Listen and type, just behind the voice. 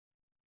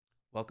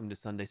Welcome to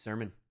Sunday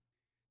Sermon.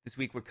 This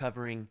week we're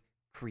covering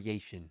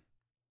creation.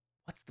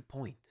 What's the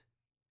point?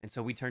 And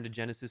so we turn to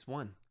Genesis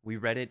 1. We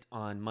read it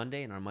on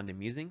Monday in our Monday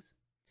musings.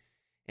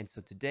 And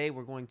so today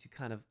we're going to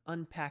kind of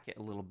unpack it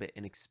a little bit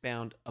and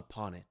expound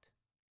upon it.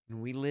 And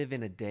we live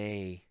in a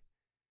day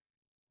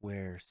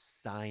where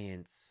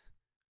science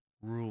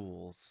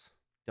rules,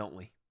 don't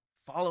we?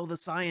 Follow the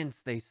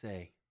science, they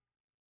say.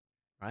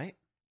 Right?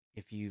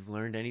 If you've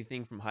learned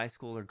anything from high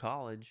school or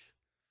college,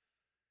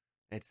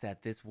 it's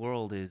that this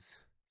world is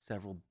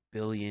several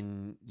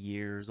billion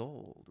years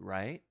old,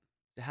 right?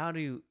 So how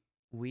do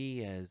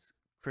we as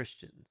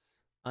Christians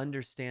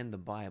understand the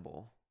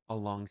Bible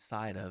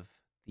alongside of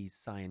these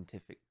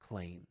scientific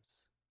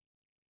claims?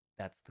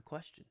 That's the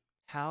question.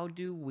 How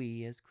do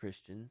we as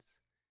Christians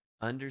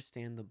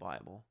understand the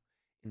Bible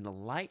in the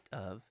light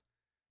of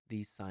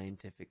these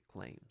scientific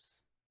claims?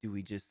 Do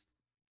we just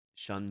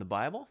shun the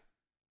Bible,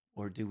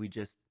 or do we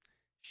just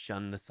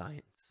shun the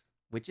science?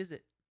 Which is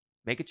it?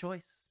 Make a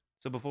choice.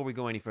 So before we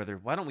go any further,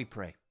 why don't we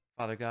pray?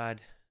 Father God,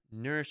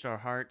 nourish our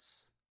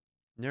hearts,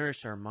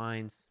 nourish our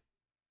minds,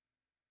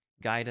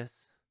 guide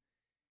us,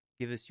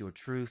 give us your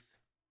truth,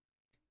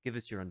 give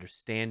us your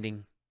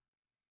understanding,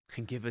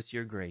 and give us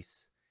your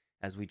grace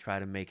as we try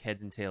to make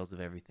heads and tails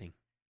of everything.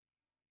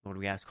 Lord,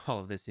 we ask all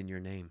of this in your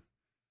name.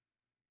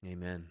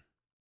 Amen.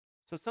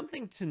 So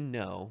something to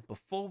know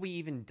before we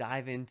even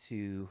dive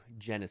into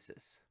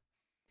Genesis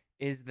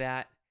is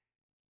that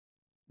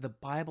the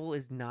Bible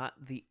is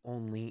not the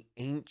only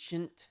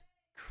ancient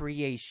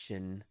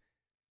creation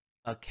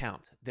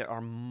account. There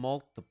are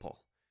multiple.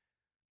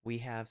 We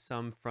have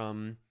some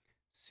from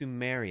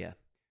Sumeria.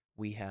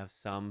 We have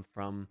some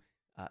from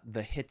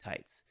the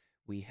Hittites.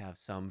 We have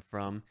some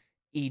from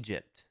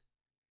Egypt.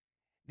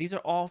 These are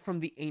all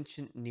from the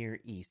ancient Near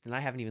East, and I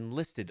haven't even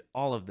listed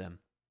all of them.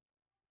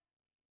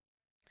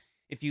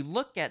 If you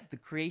look at the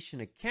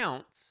creation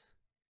accounts,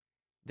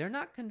 they're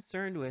not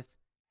concerned with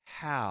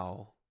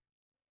how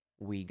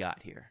we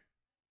got here.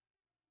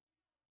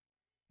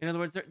 In other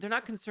words, they're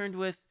not concerned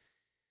with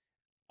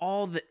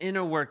all the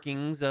inner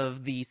workings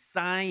of the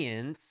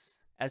science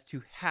as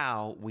to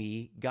how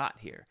we got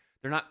here.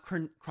 They're not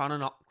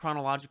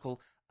chronological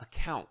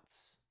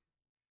accounts.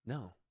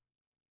 No.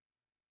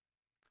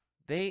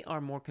 They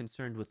are more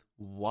concerned with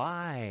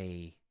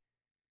why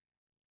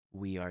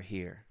we are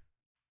here.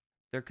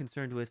 They're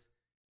concerned with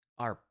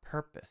our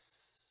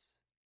purpose,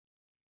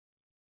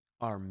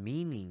 our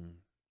meaning.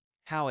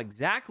 How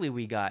exactly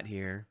we got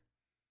here,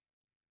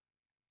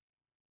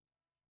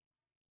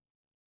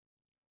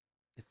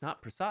 it's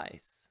not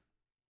precise.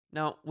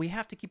 Now, we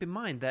have to keep in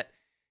mind that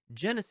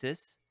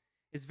Genesis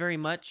is very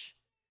much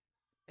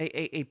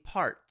a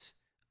part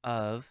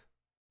of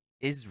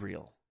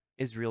Israel.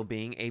 Israel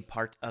being a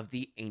part of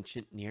the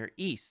ancient Near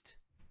East.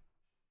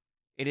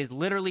 It is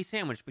literally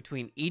sandwiched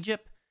between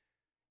Egypt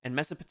and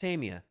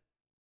Mesopotamia.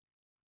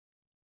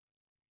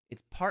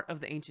 It's part of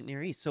the ancient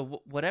Near East.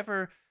 So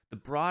whatever the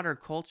broader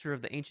culture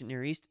of the ancient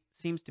Near East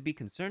seems to be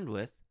concerned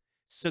with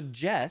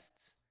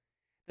suggests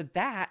that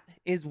that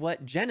is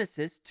what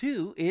Genesis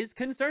 2 is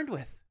concerned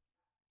with.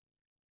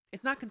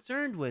 It's not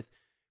concerned with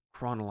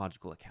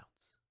chronological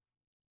accounts.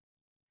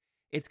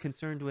 It's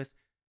concerned with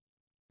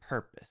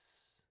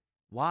purpose.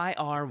 Why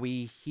are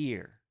we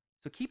here?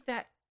 So keep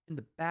that in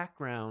the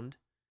background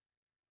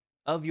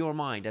of your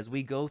mind as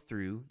we go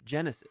through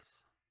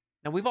Genesis.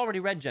 Now, we've already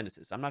read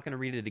Genesis. I'm not going to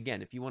read it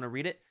again. If you want to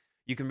read it,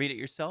 you can read it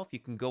yourself. You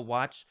can go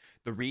watch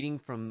the reading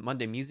from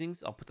Monday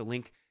Musings. I'll put the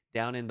link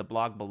down in the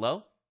blog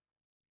below.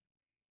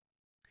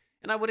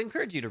 And I would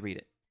encourage you to read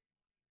it.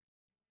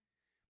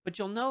 But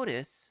you'll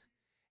notice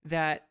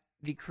that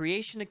the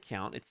creation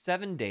account, it's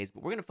 7 days,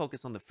 but we're going to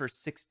focus on the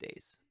first 6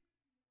 days.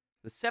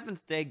 The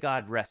seventh day,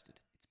 God rested.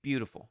 It's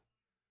beautiful.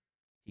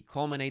 He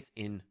culminates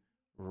in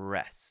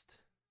rest.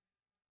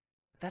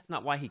 But that's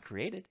not why he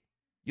created.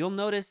 You'll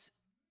notice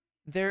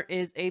there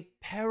is a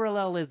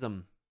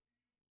parallelism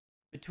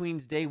between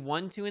day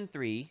 1, 2, and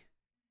 3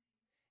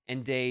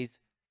 and days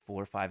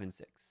 4, 5, and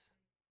 6.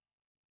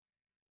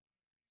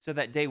 So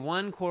that day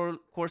 1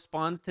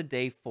 corresponds to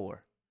day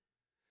 4.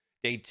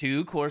 Day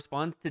 2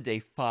 corresponds to day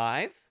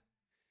 5.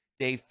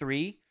 Day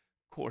 3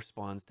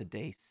 corresponds to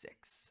day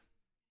 6.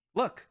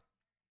 Look,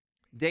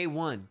 day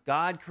 1,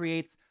 God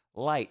creates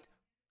light.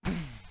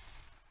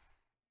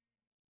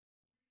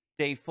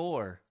 Day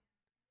 4,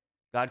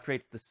 God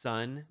creates the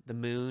sun, the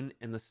moon,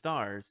 and the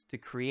stars to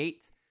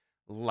create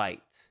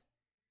light,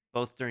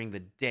 both during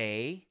the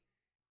day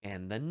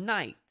and the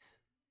night.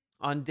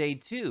 On day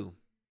 2,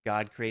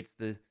 God creates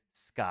the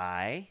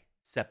sky,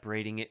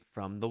 separating it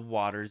from the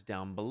waters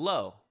down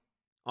below.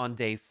 On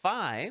day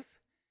 5,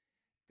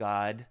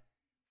 God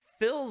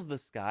fills the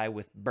sky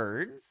with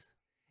birds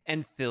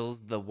and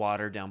fills the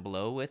water down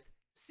below with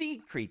sea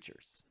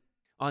creatures.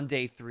 On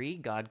day 3,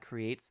 God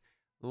creates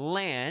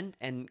land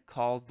and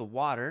calls the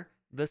water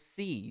the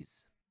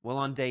seas. Well,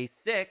 on day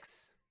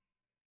 6,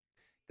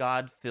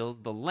 God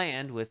fills the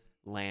land with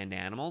land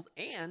animals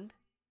and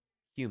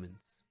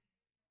humans.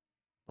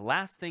 The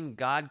last thing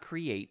God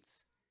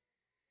creates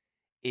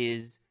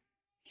is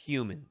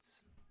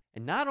humans.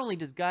 And not only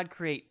does God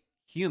create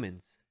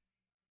humans,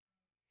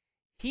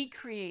 he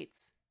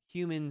creates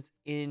humans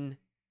in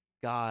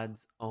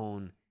God's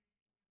own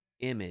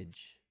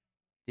image.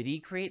 Did he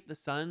create the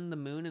sun, the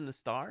moon, and the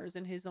stars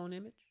in his own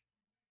image?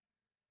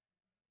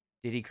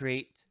 Did he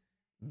create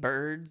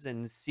birds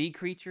and sea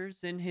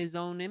creatures in his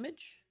own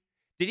image?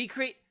 Did he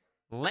create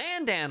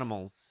land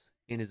animals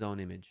in his own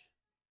image?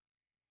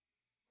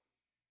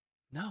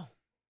 No,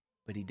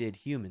 but he did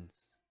humans,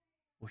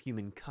 or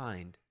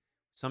humankind.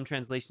 Some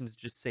translations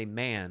just say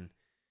man.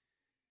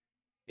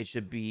 It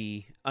should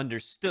be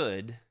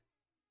understood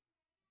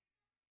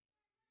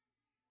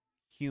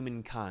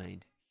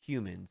humankind,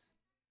 humans,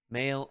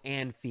 male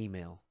and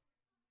female,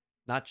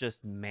 not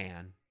just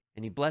man.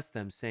 And he blessed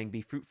them, saying,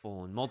 "Be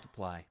fruitful and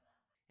multiply."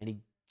 And he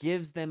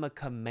gives them a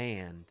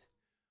command: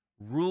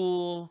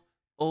 rule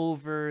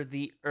over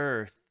the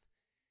earth,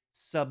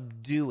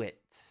 subdue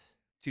it.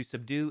 To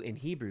subdue in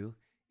Hebrew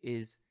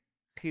is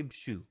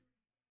chibshu.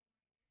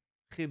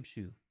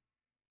 Chibshu.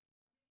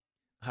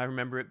 I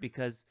remember it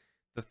because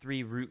the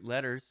 3 root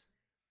letters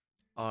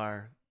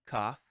are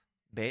kaf,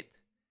 bet,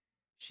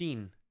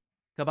 shin,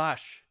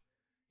 kabash.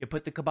 You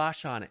put the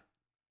kibosh on it.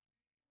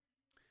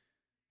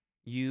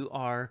 You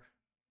are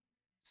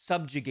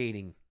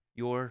subjugating,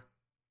 you're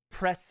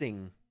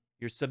pressing,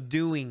 you're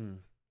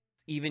subduing.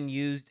 It's even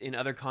used in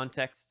other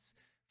contexts,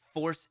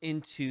 force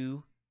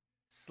into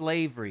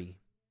slavery.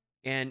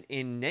 And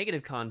in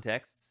negative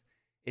contexts,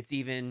 it's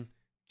even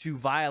to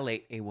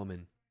violate a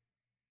woman.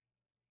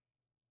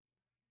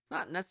 It's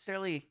not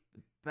necessarily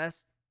the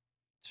best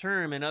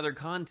term in other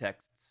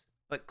contexts,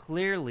 but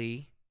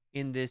clearly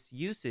in this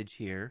usage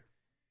here,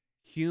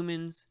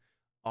 humans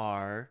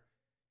are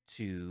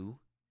to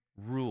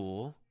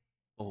rule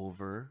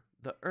over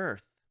the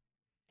earth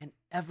and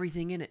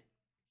everything in it.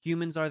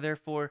 Humans are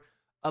therefore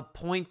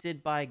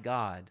appointed by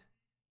God.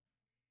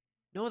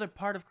 No other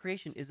part of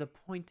creation is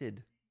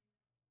appointed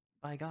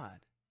by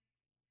God.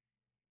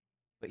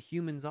 But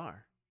humans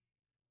are.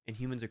 And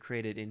humans are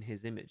created in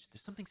his image.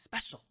 There's something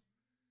special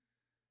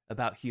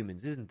about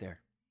humans, isn't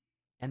there?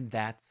 And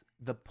that's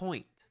the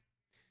point.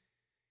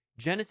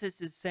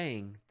 Genesis is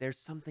saying there's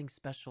something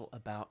special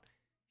about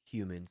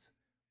humans.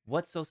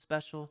 What's so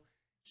special?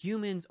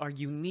 Humans are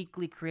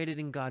uniquely created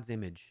in God's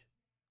image.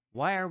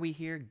 Why are we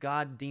here?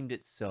 God deemed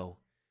it so.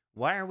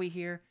 Why are we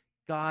here?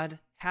 God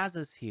has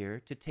us here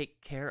to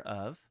take care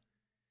of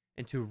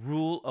and to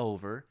rule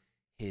over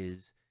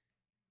his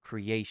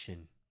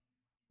creation.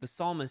 The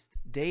psalmist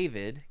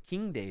David,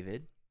 King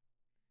David,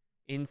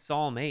 in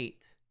Psalm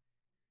 8,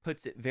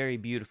 puts it very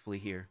beautifully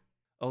here.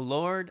 O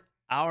Lord,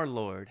 our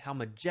Lord, how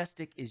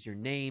majestic is your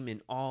name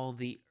in all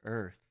the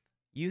earth.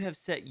 You have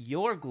set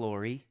your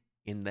glory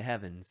in the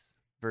heavens.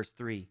 Verse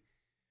 3,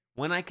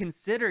 when I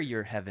consider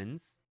your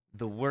heavens,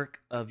 the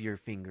work of your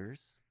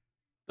fingers,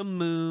 the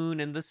moon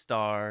and the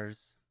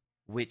stars,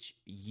 which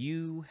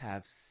you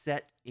have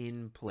set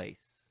in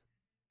place.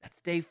 That's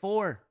day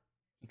 4.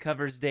 He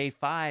covers day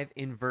 5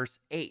 in verse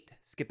 8.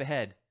 Skip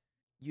ahead.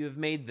 You have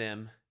made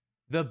them,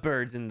 the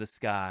birds in the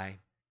sky,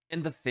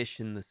 and the fish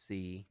in the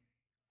sea,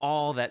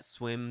 all that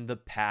swim the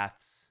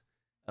paths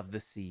of the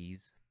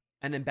seas.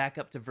 And then back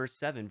up to verse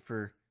 7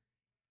 for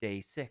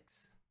day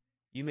 6.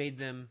 You made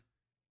them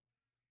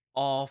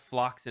all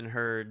flocks and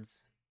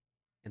herds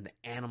and the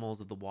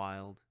animals of the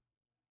wild.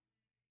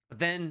 But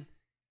then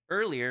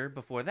earlier,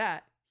 before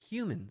that,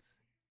 humans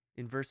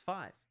in verse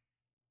 5.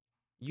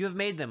 You have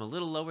made them a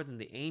little lower than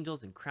the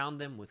angels and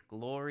crowned them with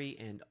glory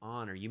and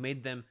honor. You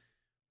made them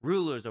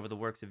rulers over the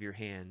works of your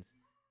hands.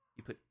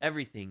 You put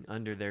everything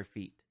under their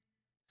feet.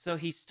 So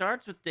he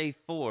starts with day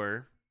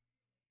 4,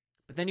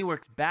 but then he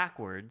works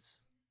backwards,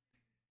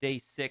 day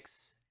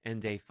 6 and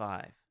day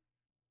 5.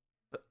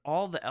 But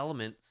all the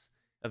elements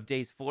of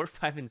days 4,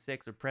 5, and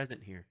 6 are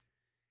present here.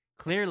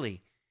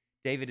 Clearly,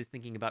 David is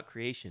thinking about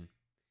creation.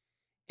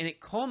 And it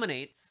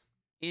culminates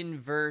in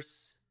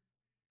verse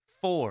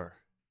 4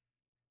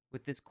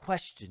 with this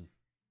question.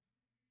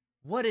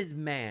 What is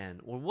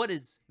man, or what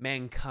is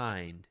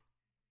mankind,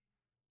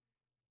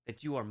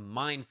 that you are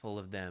mindful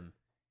of them?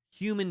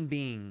 Human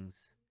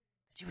beings,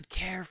 that you would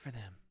care for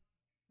them.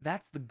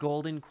 That's the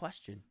golden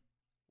question.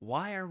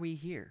 Why are we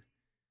here?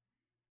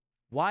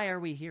 Why are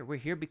we here? We're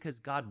here because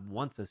God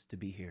wants us to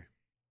be here.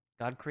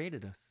 God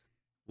created us.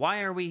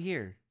 Why are we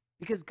here?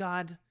 Because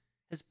God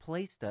has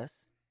placed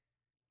us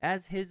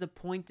as his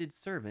appointed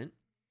servant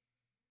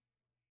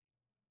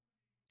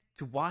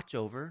to watch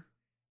over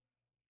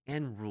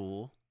and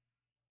rule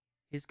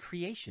his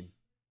creation,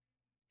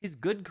 his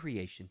good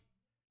creation.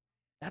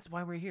 That's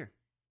why we're here.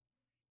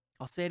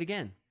 I'll say it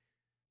again.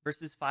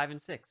 Verses 5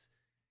 and 6.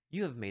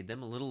 You have made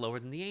them a little lower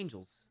than the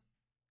angels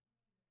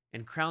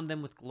and crowned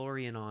them with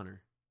glory and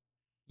honor.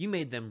 You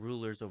made them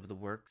rulers over the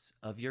works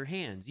of your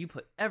hands. You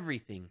put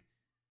everything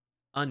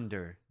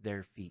under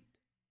their feet.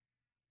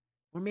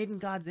 We're made in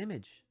God's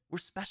image. We're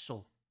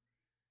special.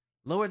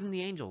 Lower than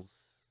the angels,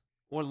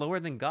 or lower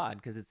than God,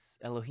 because it's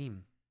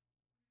Elohim,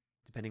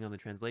 depending on the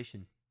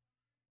translation.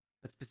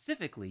 But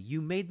specifically,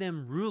 you made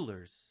them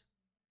rulers.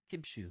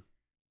 Kibshu.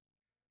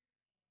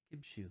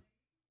 Kibshu.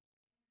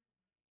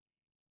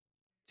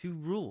 to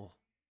rule,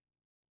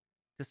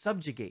 to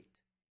subjugate,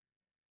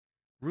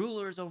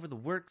 rulers over the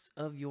works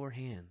of your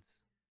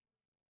hands.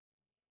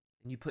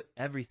 And you put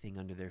everything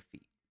under their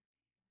feet.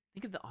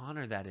 Think of the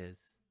honor that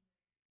is.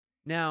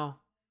 Now,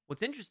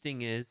 what's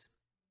interesting is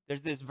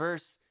there's this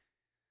verse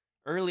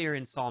earlier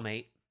in Psalm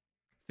 8,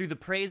 through the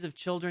praise of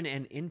children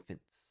and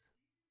infants,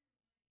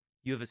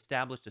 you have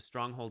established a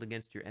stronghold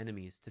against your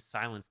enemies to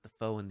silence the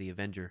foe and the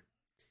avenger.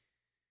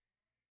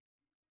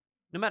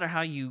 No matter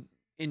how you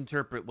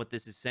interpret what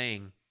this is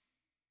saying,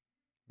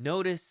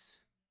 notice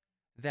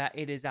that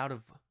it is out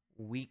of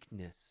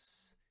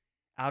weakness,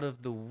 out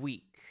of the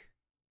weak,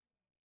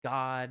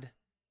 God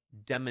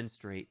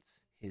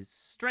demonstrates his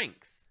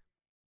strength.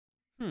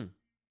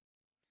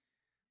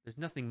 There's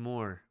nothing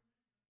more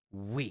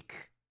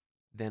weak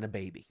than a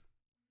baby,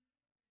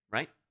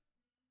 right?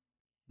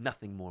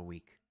 Nothing more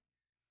weak.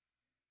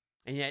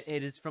 And yet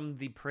it is from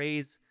the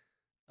praise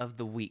of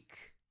the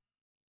weak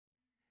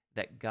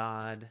that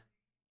God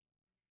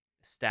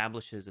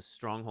establishes a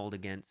stronghold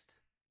against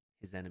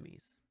his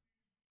enemies.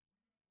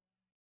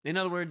 In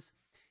other words,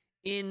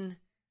 in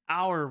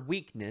our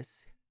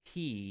weakness,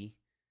 he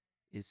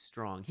is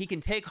strong. He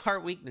can take our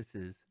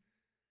weaknesses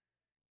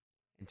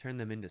and turn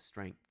them into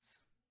strengths.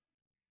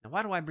 Now,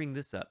 why do I bring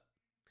this up?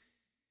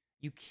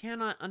 You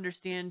cannot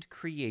understand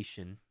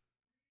creation.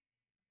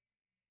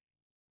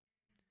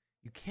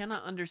 You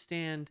cannot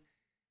understand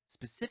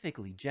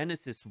specifically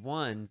Genesis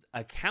 1's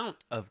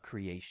account of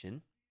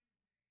creation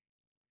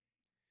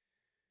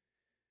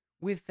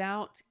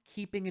without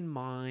keeping in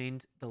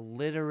mind the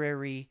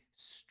literary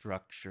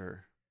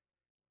structure.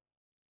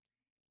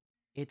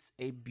 It's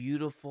a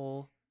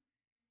beautiful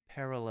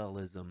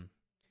parallelism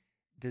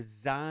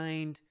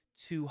designed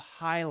to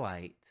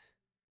highlight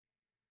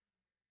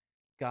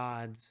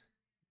God's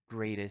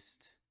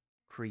greatest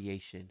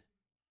creation,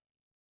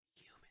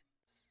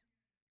 humans.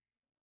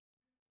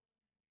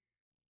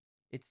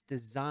 It's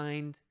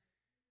designed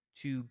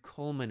to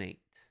culminate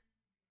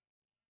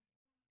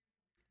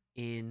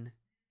in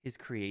his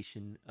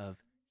creation of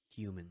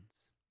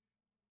humans.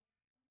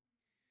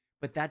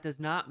 But that does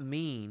not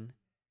mean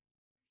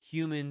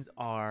humans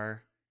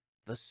are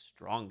the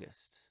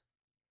strongest.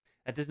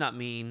 That does not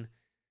mean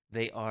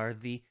they are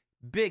the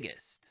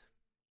biggest.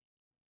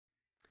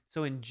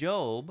 So in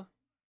Job,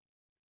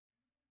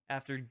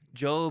 after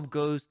Job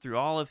goes through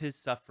all of his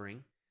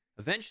suffering,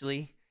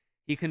 eventually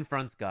he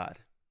confronts God.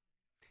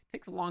 It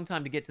takes a long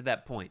time to get to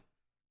that point,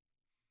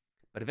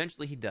 but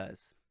eventually he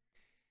does.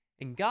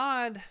 And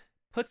God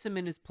puts him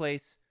in his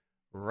place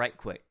right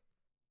quick.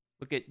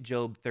 Look at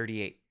Job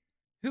 38.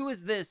 Who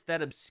is this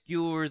that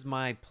obscures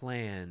my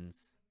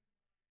plans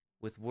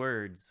with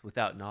words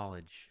without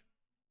knowledge?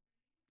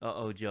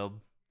 Uh-oh, Job.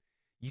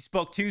 You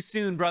spoke too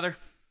soon, brother.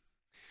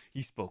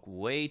 You spoke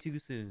way too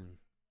soon.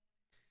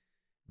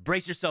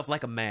 Brace yourself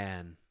like a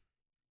man.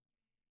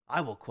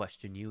 I will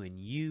question you, and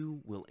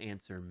you will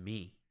answer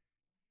me.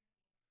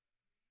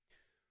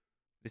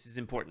 This is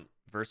important.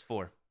 Verse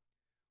 4.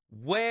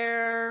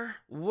 Where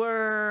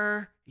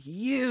were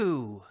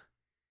you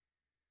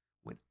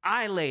when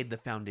I laid the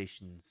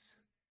foundations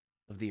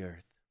of the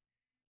earth?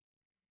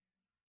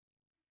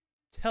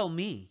 Tell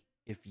me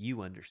if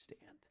you understand.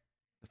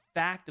 The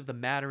fact of the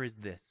matter is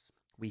this.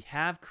 We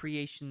have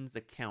creation's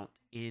account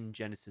in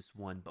Genesis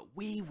 1, but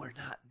we were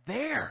not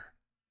there.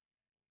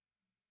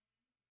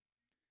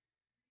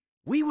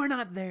 We were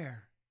not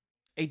there.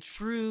 A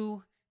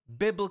true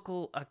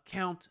biblical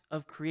account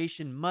of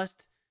creation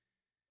must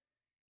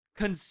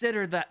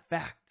consider that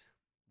fact.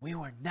 We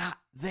were not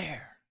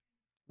there.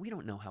 We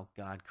don't know how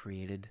God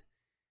created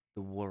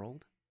the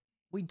world.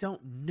 We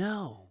don't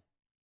know.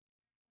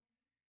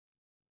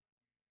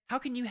 How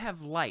can you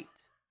have light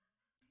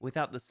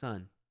without the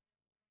sun?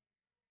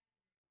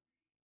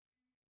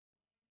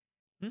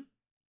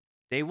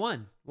 Day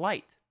 1,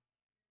 light.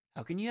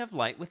 How can you have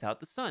light without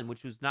the sun,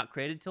 which was not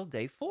created till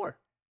day 4?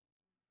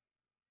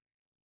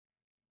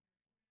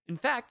 In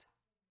fact,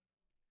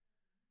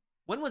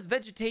 when was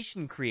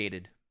vegetation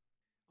created?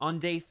 On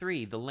day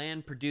 3, the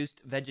land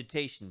produced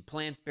vegetation,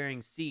 plants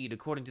bearing seed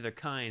according to their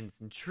kinds,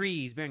 and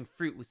trees bearing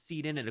fruit with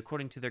seed in it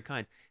according to their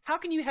kinds. How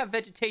can you have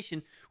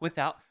vegetation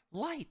without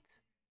light?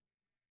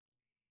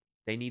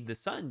 They need the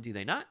sun, do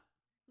they not?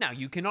 Now,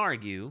 you can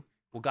argue,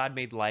 well, God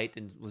made light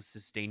and was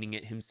sustaining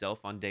it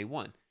himself on day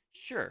 1.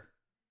 Sure.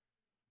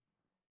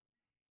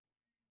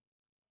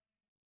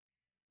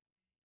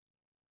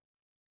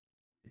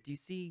 Do you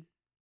see,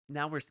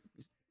 now we're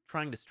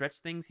trying to stretch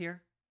things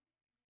here?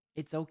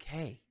 It's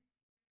okay.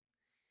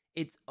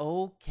 It's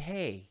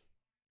okay.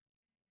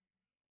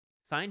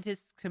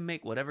 Scientists can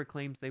make whatever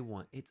claims they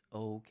want. It's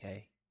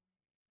okay.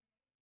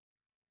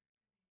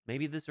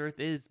 Maybe this earth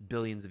is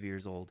billions of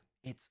years old.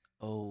 It's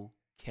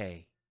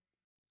okay.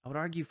 I would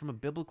argue from a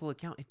biblical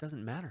account, it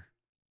doesn't matter.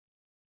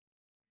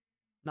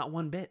 Not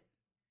one bit.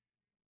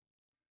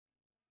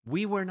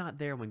 We were not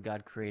there when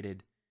God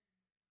created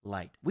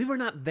light. We were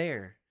not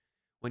there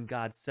when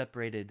God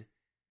separated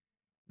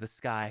the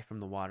sky from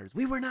the waters.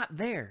 We were not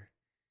there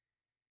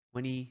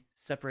when he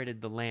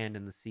separated the land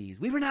and the seas.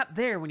 We were not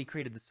there when he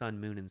created the sun,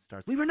 moon, and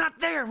stars. We were not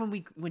there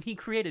when he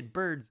created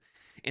birds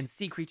and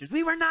sea creatures.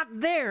 We were not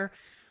there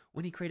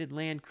when he created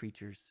land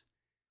creatures.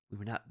 We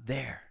were not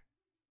there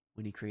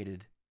when he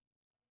created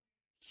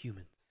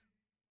humans.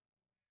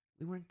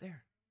 We weren't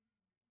there.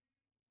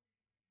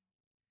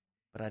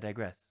 But I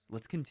digress.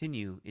 Let's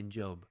continue in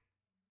Job.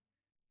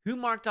 Who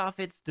marked off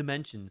its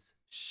dimensions?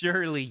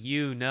 Surely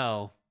you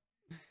know.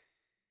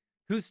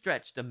 Who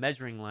stretched a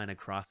measuring line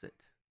across it?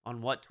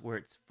 On what were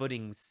its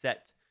footings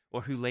set,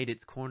 or who laid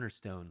its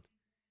cornerstone?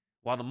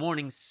 While the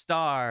morning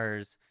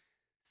stars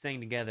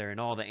sang together and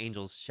all the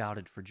angels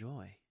shouted for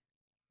joy.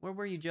 Where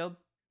were you, Job?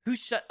 Who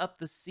shut up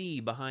the sea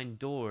behind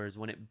doors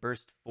when it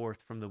burst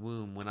forth from the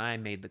womb, when I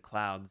made the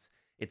clouds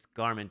its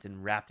garment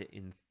and wrapped it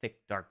in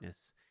thick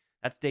darkness?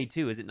 That's day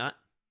 2, is it not?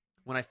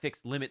 When I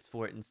fixed limits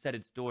for it and set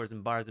its doors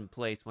and bars in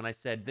place, when I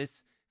said,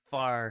 this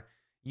far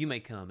you may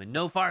come and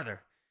no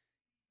farther.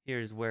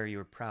 Here's where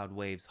your proud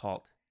waves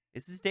halt.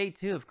 This is day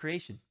 2 of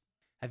creation.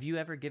 Have you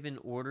ever given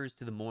orders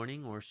to the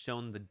morning or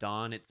shown the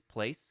dawn its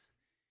place,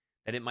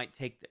 that it might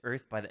take the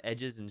earth by the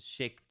edges and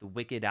shake the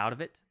wicked out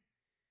of it?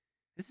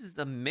 This is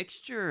a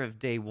mixture of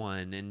day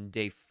 1 and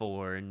day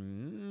 4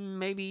 and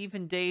maybe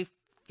even day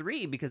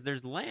 3, because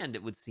there's land,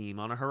 it would seem,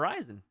 on a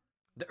horizon.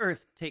 The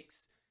earth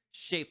takes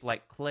shape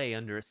like clay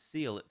under a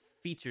seal. Its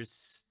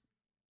features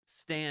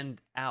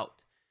stand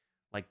out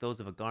like those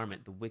of a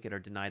garment. The wicked are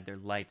denied their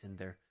light and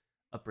their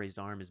upraised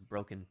arm is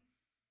broken.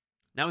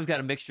 Now we've got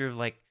a mixture of,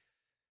 like,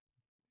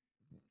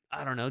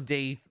 I don't know,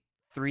 day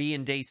 3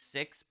 and day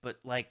 6, but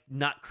like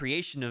not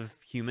creation of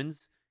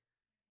humans.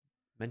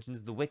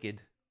 Mentions the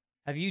wicked.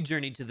 Have you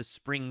journeyed to the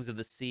springs of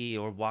the sea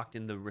or walked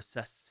in the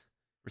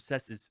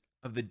recesses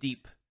of the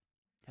deep?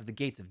 Have the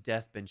gates of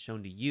death been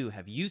shown to you?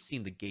 Have you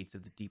seen the gates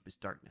of the deepest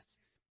darkness?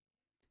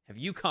 Have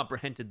you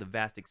comprehended the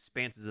vast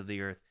expanses of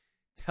the earth?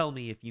 Tell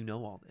me if you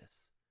know all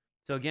this.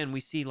 So again,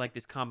 we see like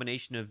this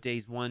combination of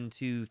days 1,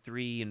 2,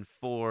 3, and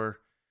 4,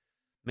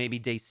 maybe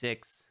day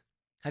 6.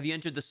 Have you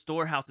entered the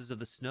storehouses of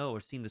the snow or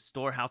seen the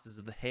storehouses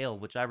of the hail,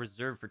 which I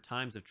reserve for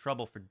times of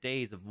trouble, for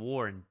days of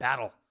war and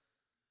battle?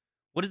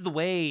 What is the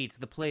way to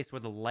the place where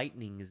the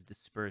lightning is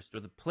dispersed, or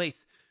the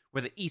place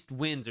where the east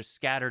winds are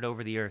scattered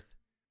over the earth?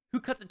 Who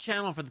cuts a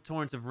channel for the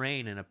torrents of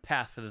rain and a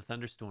path for the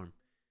thunderstorm?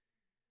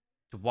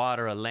 To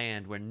water a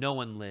land where no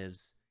one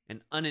lives,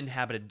 an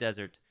uninhabited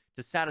desert,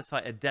 to satisfy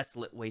a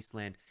desolate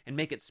wasteland and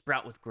make it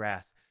sprout with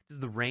grass. Does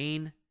the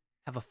rain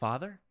have a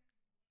father?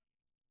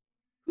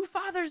 Who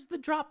fathers the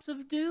drops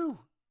of dew?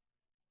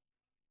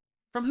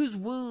 From whose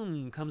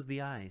womb comes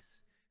the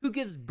ice? Who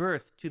gives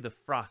birth to the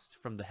frost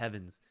from the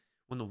heavens,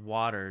 when the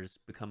waters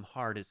become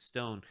hard as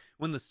stone,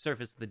 when the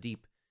surface of the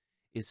deep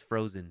is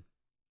frozen?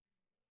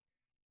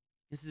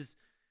 This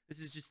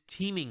is just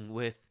teeming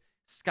with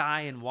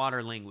sky and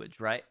water language,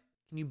 right?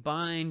 Can you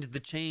bind the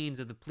chains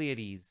of the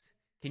Pleiades?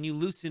 Can you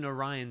loosen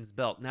Orion's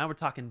belt? Now we're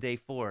talking day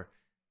 4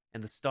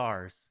 and the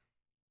stars.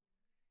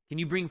 Can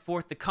you bring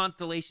forth the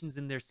constellations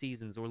in their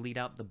seasons, or lead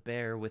out the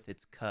bear with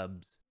its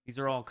cubs? These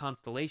are all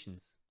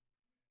constellations.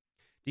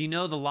 Do you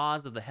know the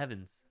laws of the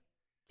heavens?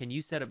 Can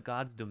you set up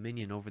God's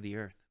dominion over the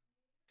earth?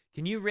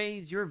 Can you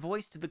raise your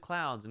voice to the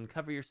clouds and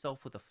cover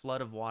yourself with a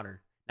flood of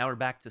water? Now we're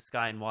back to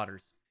sky and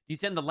waters. Do you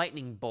send the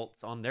lightning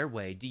bolts on their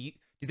way? Do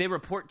they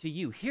report to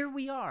you? Here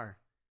we are.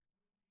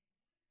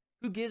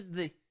 Who gives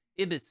the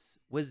ibis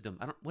wisdom?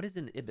 What is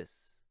an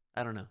ibis?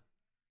 I don't know.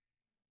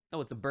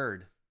 Oh, it's a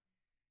bird.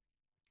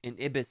 An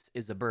ibis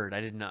is a bird.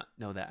 I did not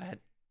know that. I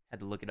had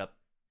to look it up.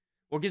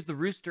 Or gives the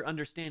rooster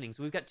understanding.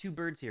 So we've got 2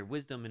 birds here,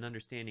 wisdom and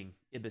understanding,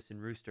 ibis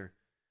and rooster.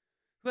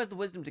 Who has the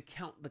wisdom to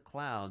count the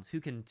clouds?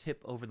 Who can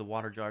tip over the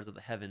water jars of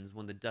the heavens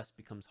when the dust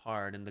becomes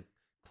hard and the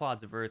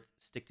clods of earth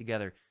stick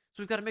together?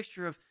 So we've got a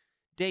mixture of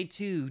day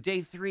 2,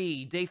 day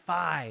 3, day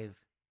 5.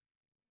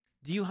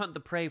 Do you hunt the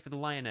prey for the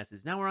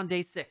lionesses? Now we're on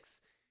day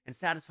 6. And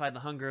satisfy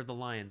the hunger of the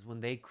lions when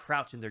they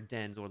crouch in their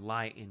dens or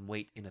lie in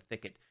wait in a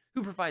thicket?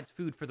 Who provides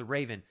food for the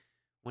raven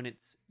when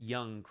its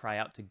young cry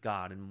out to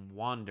God and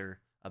wander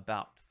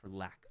about for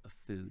lack of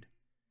food?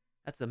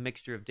 That's a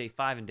mixture of day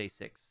 5 and day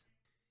 6.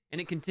 And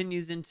it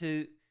continues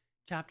into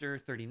chapter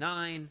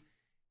 39,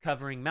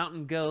 covering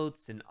mountain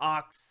goats and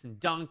ox and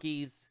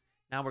donkeys.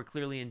 Now we're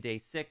clearly in day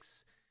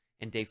 6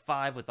 and day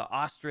 5 with the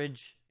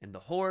ostrich and the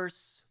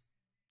horse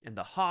and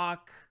the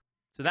hawk.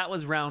 So that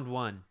was round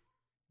 1.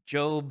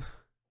 Job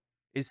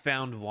is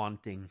found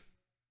wanting.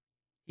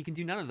 He can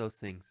do none of those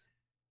things.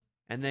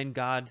 And then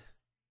God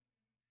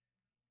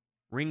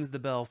rings the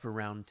bell for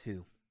round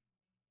 2.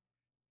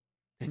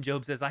 And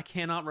Job says, I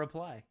cannot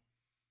reply.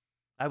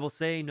 I will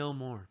say no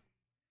more.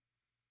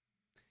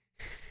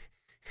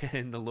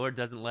 And the Lord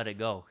doesn't let it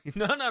go.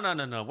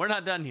 No. We're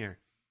not done here.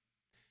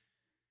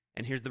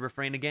 And here's the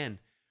refrain again.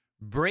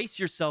 Brace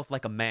yourself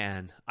like a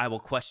man. I will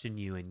question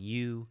you, and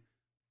you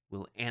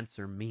will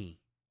answer me.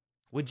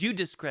 Would you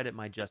discredit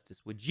my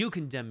justice? Would you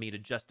condemn me to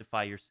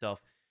justify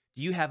yourself?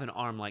 Do you have an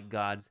arm like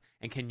God's,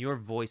 and can your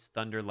voice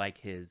thunder like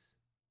his?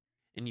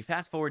 And you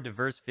fast forward to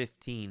verse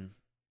 15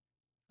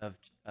 of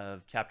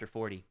chapter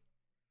 40.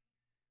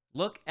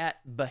 Look at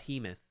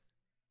Behemoth,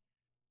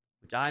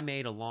 which I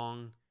made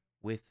along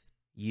with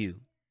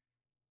you.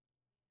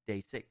 Day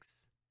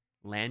 6.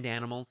 Land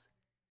animals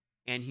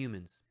and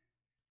humans,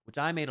 which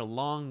I made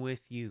along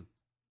with you.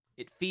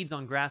 It feeds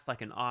on grass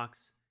like an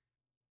ox,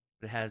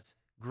 but it has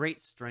great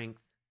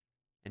strength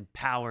and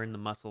power in the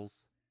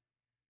muscles.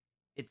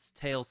 Its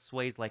tail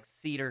sways like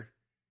cedar.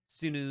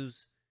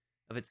 Sinews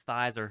of its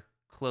thighs are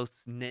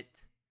close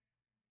knit.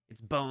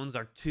 Its bones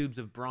are tubes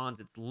of bronze.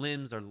 Its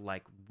limbs are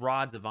like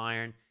rods of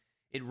iron.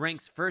 It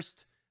ranks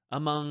first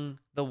among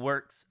the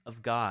works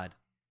of God.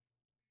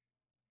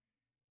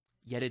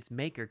 Yet its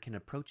maker can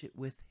approach it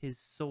with his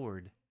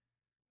sword.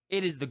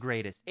 It is the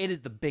greatest. It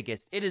is the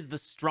biggest. It is the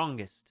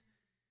strongest.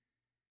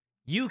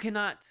 You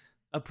cannot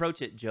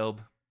approach it,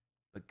 Job,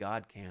 but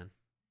God can.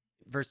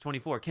 Verse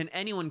 24, can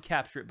anyone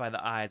capture it by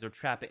the eyes or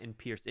trap it and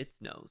pierce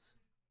its nose?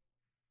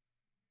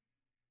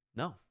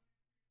 No.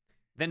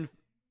 Then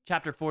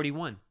chapter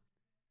 41,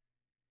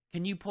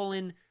 can you pull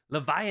in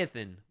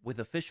Leviathan with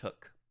a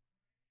fishhook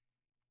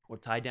or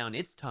tie down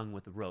its tongue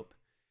with a rope?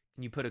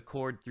 Can you put a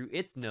cord through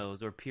its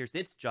nose or pierce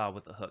its jaw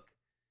with a hook?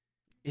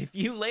 If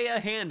you lay a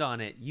hand on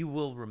it, you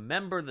will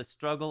remember the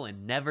struggle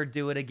and never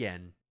do it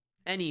again.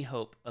 Any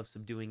hope of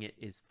subduing it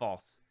is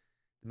false.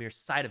 The mere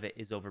sight of it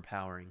is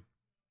overpowering.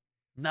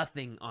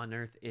 Nothing on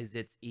earth is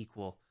its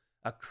equal,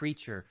 a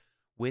creature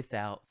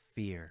without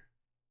fear.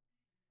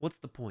 What's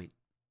the point?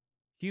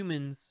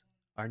 Humans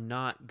are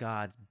not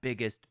God's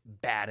biggest,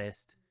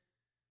 baddest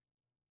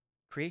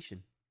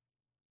creation.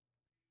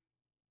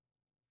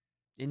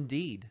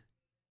 Indeed,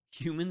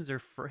 humans are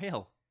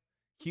frail.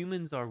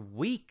 Humans are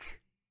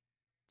weak.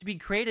 To be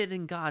created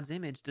in God's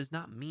image does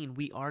not mean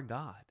we are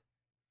God.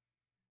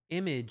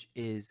 Image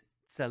is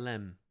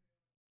tselem.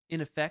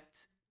 In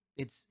effect,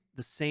 it's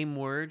the same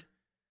word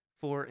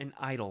for an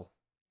idol,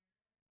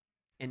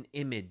 an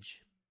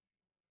image,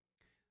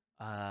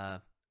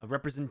 a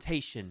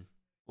representation,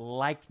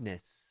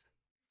 likeness,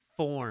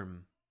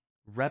 form,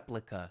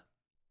 replica.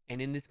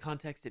 And in this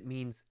context, it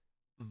means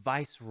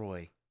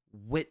viceroy,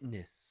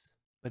 witness.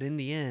 But in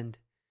the end,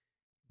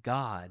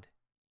 God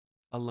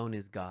alone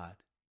is God,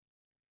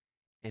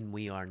 and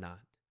we are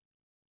not.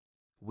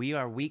 We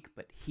are weak,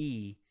 but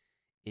He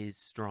is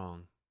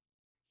strong.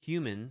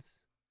 Humans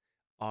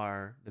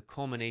are the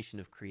culmination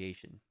of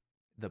creation.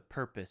 The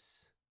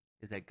purpose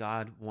is that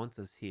God wants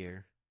us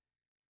here,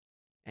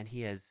 and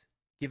He has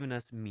given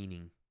us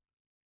meaning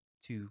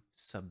to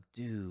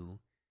subdue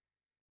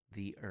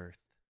the earth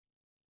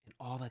and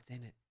all that's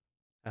in it.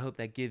 I hope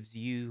that gives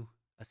you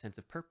a sense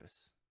of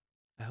purpose.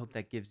 I hope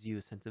that gives you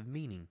a sense of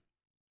meaning.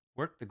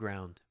 Work the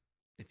ground.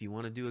 If you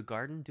want to do a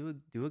garden,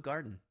 do a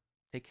garden.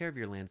 Take care of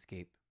your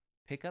landscape.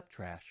 Pick up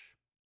trash.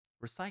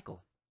 Recycle.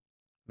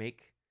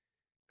 Make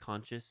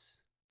conscious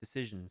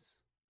decisions.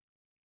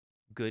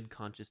 Good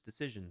conscious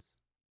decisions.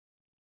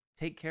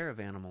 Take care of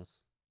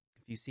animals.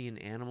 If you see an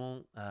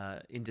animal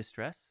in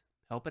distress,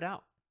 help it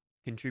out.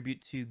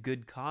 Contribute to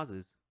good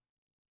causes.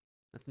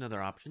 That's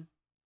another option.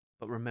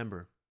 But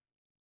remember,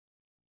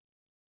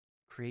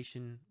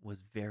 creation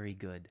was very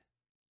good.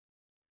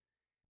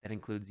 That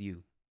includes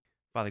you.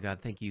 Father God,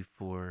 thank you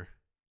for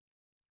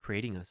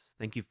creating us.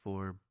 Thank you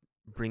for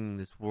bringing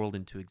this world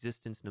into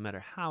existence. No matter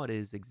how it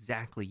is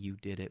exactly you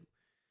did it,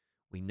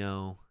 we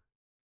know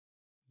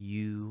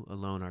you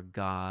alone are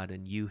God,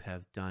 and you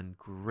have done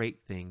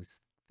great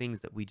things,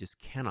 things that we just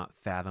cannot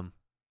fathom.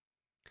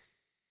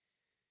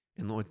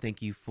 And Lord,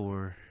 thank you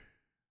for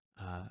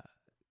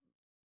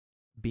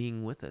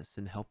being with us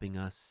and helping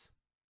us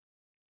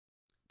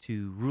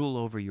to rule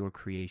over your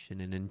creation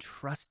and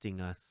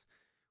entrusting us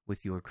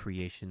with your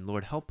creation.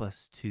 Lord, help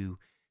us to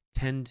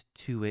tend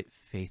to it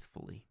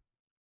faithfully.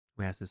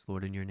 We ask this,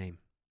 Lord, in your name.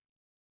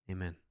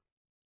 Amen.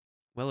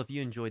 Well, if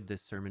you enjoyed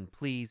this sermon,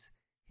 please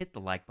hit the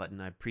like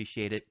button. I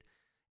appreciate it.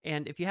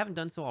 And if you haven't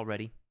done so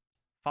already,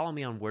 follow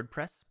me on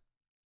WordPress.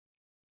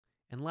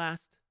 And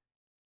last,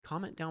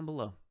 comment down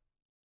below.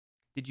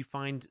 Did you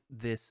find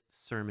this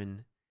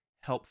sermon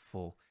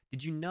helpful?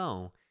 Did you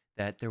know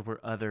that there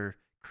were other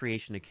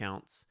creation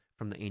accounts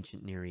from the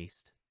ancient Near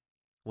East?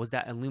 Was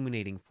that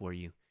illuminating for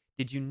you?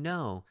 Did you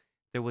know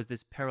there was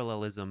this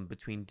parallelism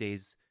between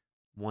days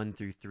 1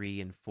 through 3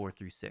 and 4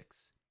 through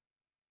 6?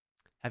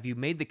 Have you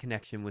made the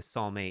connection with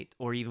Psalm 8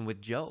 or even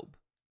with Job?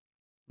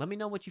 Let me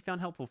know what you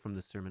found helpful from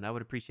this sermon. I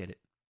would appreciate it.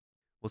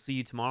 We'll see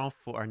you tomorrow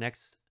for our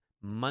next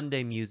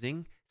Monday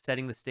musing,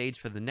 setting the stage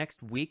for the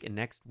next week and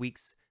next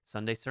week's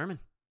Sunday sermon.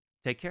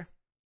 Take care.